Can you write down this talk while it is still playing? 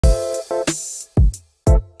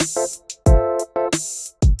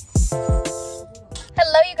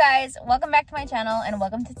guys, welcome back to my channel and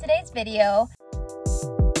welcome to today's video.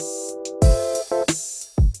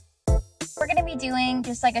 We're gonna be doing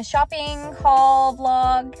just like a shopping haul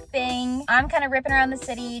vlog thing. I'm kind of ripping around the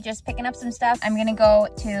city, just picking up some stuff. I'm gonna go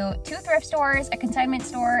to 2 thrift stores, a consignment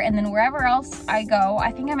store, and then wherever else I go.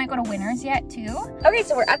 I think I might go to Winners yet too. Okay,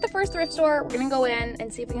 so we're at the first thrift store. We're gonna go in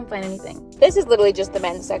and see if we can find anything. This is literally just the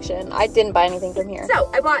men's section. I didn't buy anything from here. So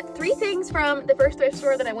I bought 3 things from the first thrift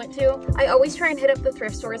store that I went to. I always try and hit up the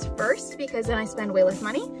thrift stores first because then I spend way less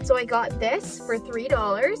money. So I got this for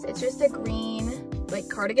 $3. It's just a green like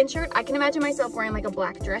cardigan shirt. I can imagine myself wearing like a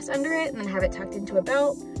black dress under it and then have it tucked into a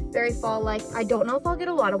belt. Very fall-like. I don't know if I'll get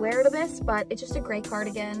a lot of wear out of this, but it's just a gray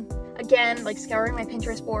cardigan. Again, like scouring my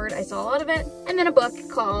Pinterest board, I saw a lot of it. And then a book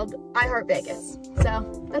called I Heart Vegas.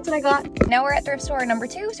 So that's what I got. Now we're at thrift store number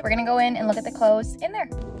 2, so we're gonna go in and look at the clothes in there.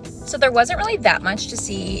 So there wasn't really that much to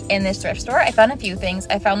see in this thrift store. I found a few things.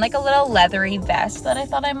 I found like a little leathery vest that I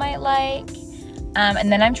thought I might like. And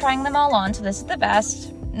then I'm trying them all on, so this is the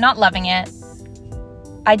vest. Not loving it.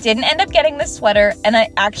 I didn't end up getting this sweater and I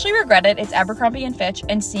actually regret it. It's Abercrombie & Fitch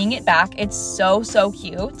and seeing it back, it's so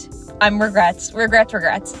cute. I'm regrets.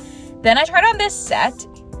 Then I tried on this set,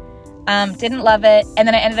 didn't love it, and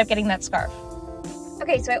then I ended up getting that scarf.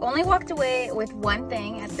 Okay, so I only walked away with one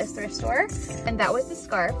thing at this thrift store, and that was the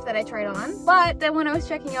scarf that I tried on. But then when I was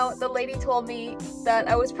checking out, the lady told me that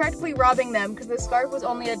I was practically robbing them because the scarf was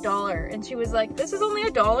only $1. And she was like, this is only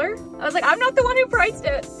 $1? I was like, I'm not the one who priced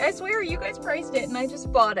it. I swear, you guys priced it and I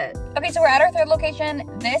just bought it. Okay, so we're at our third location.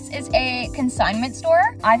 This is a consignment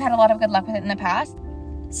store. I've had a lot of good luck with it in the past.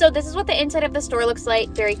 So this is what the inside of the store looks like.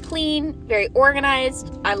 Very clean, very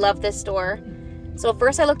organized. I love this store. So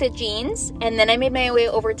first I looked at jeans and then I made my way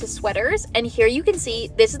over to sweaters, and here you can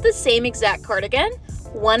see this is the same exact cardigan.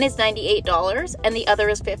 One is $98 and the other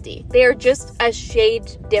is $50. They are just a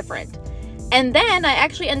shade different. And then I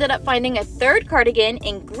actually ended up finding a third cardigan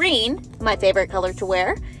in green, my favorite color to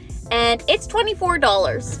wear, and it's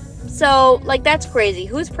 $24. So like that's crazy.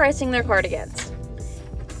 Who's pricing their cardigans?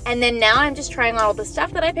 And then now I'm just trying on all the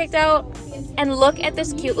stuff that I picked out. And look at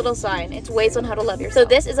this cute little sign. It's ways on how to love yourself. So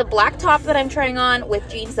this is a black top that I'm trying on with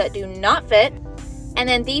jeans that do not fit. And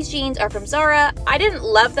then these jeans are from Zara. I didn't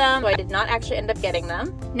love them, so I did not actually end up getting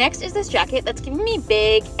them. Next is this jacket that's giving me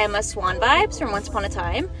big Emma Swan vibes from Once Upon a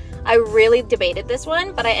Time. I really debated this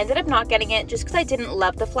one, but I ended up not getting it just because I didn't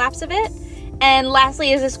love the flaps of it. And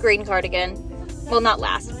lastly is this green cardigan. Well, not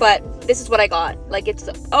last, but this is what I got. Like it's,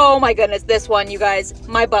 oh my goodness, this one, you guys,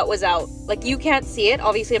 my butt was out. Like you can't see it.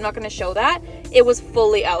 Obviously, I'm not going to show that. It was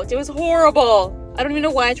fully out. It was horrible. I don't even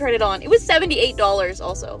know why I tried it on. It was $78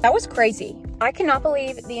 also. That was crazy. I cannot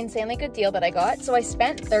believe the insanely good deal that I got. So I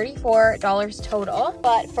spent $34 total.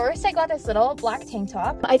 But first I got this little black tank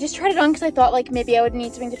top. I just tried it on because I thought like maybe I would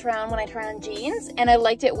need something to try on when I try on jeans. And I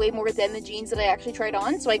liked it way more than the jeans that I actually tried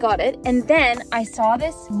on. So I got it. And then I saw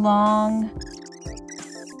this long...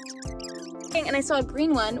 and I saw a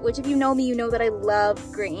green one, which if you know me, you know that I love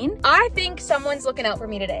green. I think someone's looking out for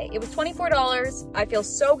me today. It was $24. I feel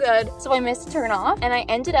so good. So I missed a turn off and I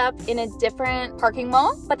ended up in a different parking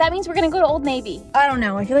mall, but that means we're gonna go to Old Navy. I don't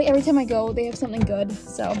know. I feel like every time I go, they have something good.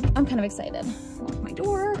 So I'm kind of excited. Lock my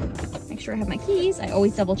door, make sure I have my keys. I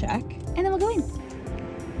always double check, and then we'll go in.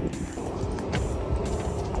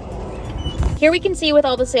 Here we can see with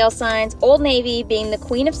all the sale signs, Old Navy being the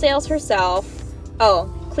queen of sales herself.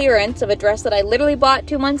 Oh, clearance of a dress that I literally bought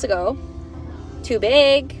 2 months ago. Too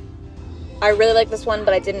big. I really like this one,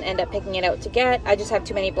 but I didn't end up picking it out to get. I just have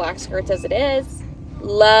too many black skirts as it is.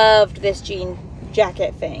 Loved this jean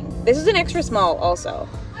jacket thing. This is an extra small also.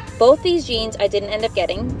 Both these jeans I didn't end up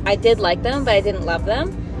getting. I did like them, but I didn't love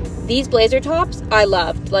them. These blazer tops I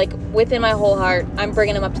loved. Like within my whole heart, I'm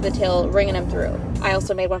bringing them up to the till, ringing them through. I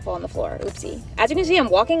also made one fall on the floor. Oopsie. As you can see, I'm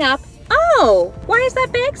walking up. Oh, why is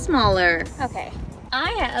that bag smaller? Okay.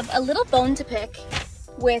 I have a little bone to pick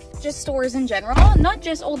with just stores in general, not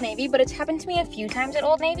just Old Navy, but it's happened to me a few times at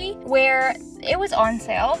Old Navy where it was on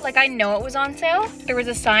sale. Like I know it was on sale. There was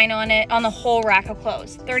a sign on it on the whole rack of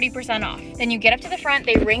clothes, 30% off. Then you get up to the front,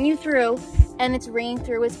 they ring you through, and it's ringing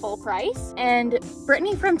through as full price. And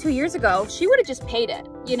Brittany from 2 years ago, she would have just paid it.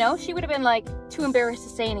 You know, she would have been like too embarrassed to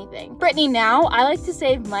say anything. Brittany now, I like to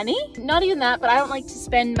save money. Not even that, but I don't like to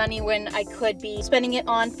spend money when I could be spending it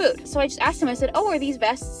on food. So I just asked him, I said, oh, are these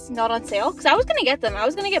vests not on sale? Because I was gonna get them. I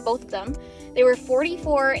was gonna get both of them. They were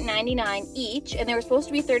 $44.99 each, and they were supposed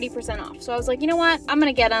to be 30% off. So I was like, you know what? I'm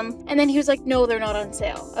gonna get them. And then he was like, no, they're not on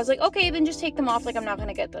sale. I was like, okay, then just take them off. Like, I'm not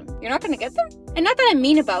gonna get them. You're not gonna get them? And not that I'm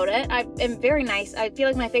mean about it. I am very nice. I feel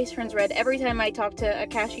like my face turns red every time I talk to a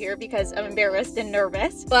cashier because I'm embarrassed and nervous.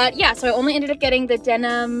 this. But yeah, so I only ended up getting the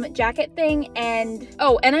denim jacket thing, and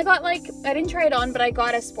oh, and I got like, I didn't try it on, but I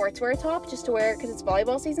got a sportswear top just to wear because it's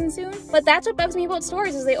volleyball season soon. But that's what bugs me about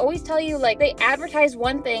stores, is they always tell you, like, they advertise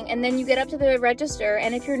one thing and then you get up to the register,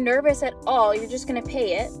 and if you're nervous at all, you're just gonna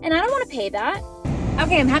pay it, and I don't want to pay that.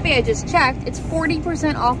 Okay, I'm happy I just checked. It's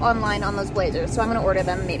 40% off online on those blazers, so I'm gonna order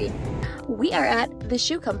them maybe. We are at the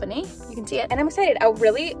shoe company. You can see it, and I'm excited.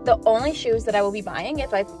 Really, the only shoes that I will be buying,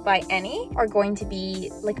 if I buy any, are going to be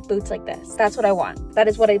like boots like this. That's what I want. That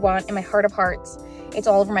is what I want in my heart of hearts. It's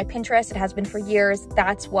all over my Pinterest. It has been for years.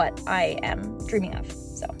 That's what I am dreaming of.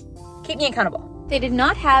 So keep me accountable. They did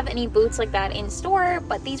not have any boots like that in store,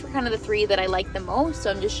 but these were kind of the three that I liked the most, so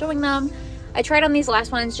I'm just showing them. I tried on these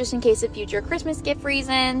last ones just in case of future Christmas gift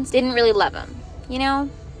reasons. Didn't really love them, you know?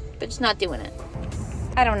 They're just not doing it.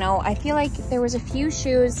 I don't know. I feel like there was a few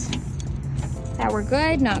shoes that were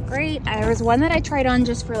good, not great. There was one that I tried on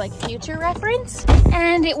just for like future reference,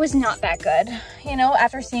 and it was not that good, you know,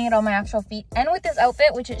 after seeing it on my actual feet. And with this outfit,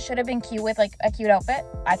 which it should have been cute with, like a cute outfit,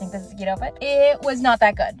 I think this is a cute outfit, it was not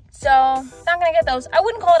that good. So not gonna get those. I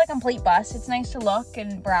wouldn't call it a complete bust. It's nice to look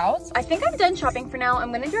and browse. I think I'm done shopping for now.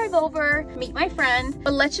 I'm gonna drive over, meet my friend,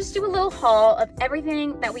 but let's just do a little haul of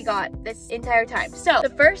everything that we got this entire time. So the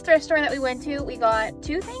first thrift store that we went to, we got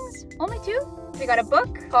two things, only two. We got a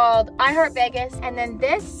book called I Heart Vegas, and then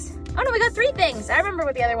this, oh no, we got three things. I remember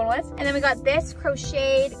what the other one was. And then we got this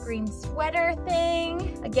crocheted green sweater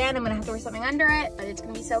thing. Again, I'm gonna have to wear something under it, but it's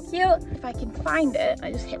gonna be so cute. If I can find it,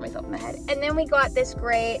 I just hit myself in the head. And then we got this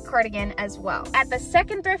gray cardigan as well. At the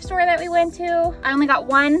second thrift store that we went to, I only got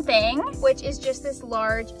one thing, which is just this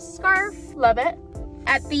large scarf. Love it.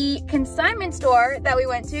 At the consignment store that we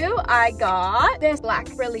went to, I got this black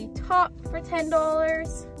frilly top for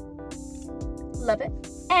 $10. Love it.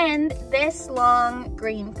 And this long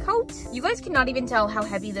green coat. You guys cannot even tell how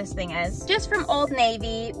heavy this thing is. Just from Old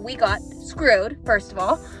Navy, we got screwed, first of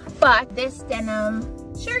all, but this denim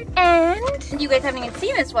shirt. And you guys haven't even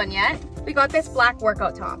seen this one yet. We got this black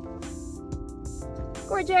workout top.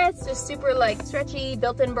 Gorgeous, just super like stretchy,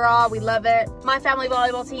 built-in bra. We love it. My family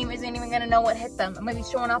volleyball team isn't even gonna know what hit them. I'm gonna be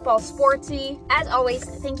showing up all sporty. As always,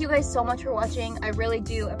 thank you guys so much for watching. I really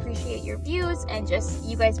do appreciate your views and just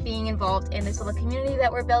you guys being involved in this little community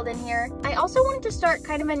that we're building here. I also wanted to start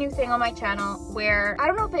kind of a new thing on my channel where I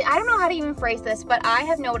don't know how to even phrase this, but I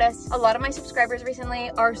have noticed a lot of my subscribers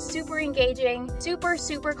recently are super engaging,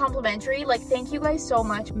 super complimentary. Like, thank you guys so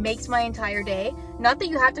much. Makes my entire day. Not that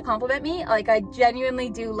you have to compliment me, like I genuinely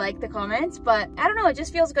do like the comments, but I don't know, it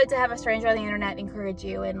just feels good to have a stranger on the internet encourage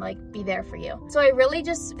you and like be there for you. So I really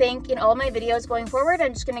just think in all my videos going forward,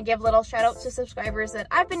 I'm just gonna give little shout outs to subscribers that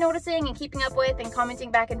I've been noticing and keeping up with and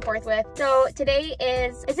commenting back and forth with. So today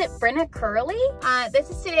is it Brenna Curley?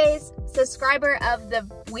 This is today's subscriber of the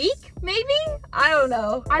week, maybe? I don't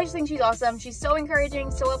know. I just think she's awesome. She's so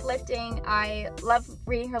encouraging, so uplifting. I love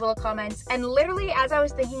reading her little comments. And literally as I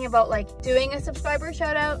was thinking about like doing a subscriber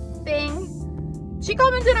shout out thing, she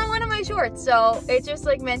commented on one of my shorts, so it's just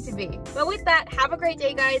like meant to be. But with that, have a great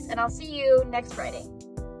day guys, and I'll see you next Friday.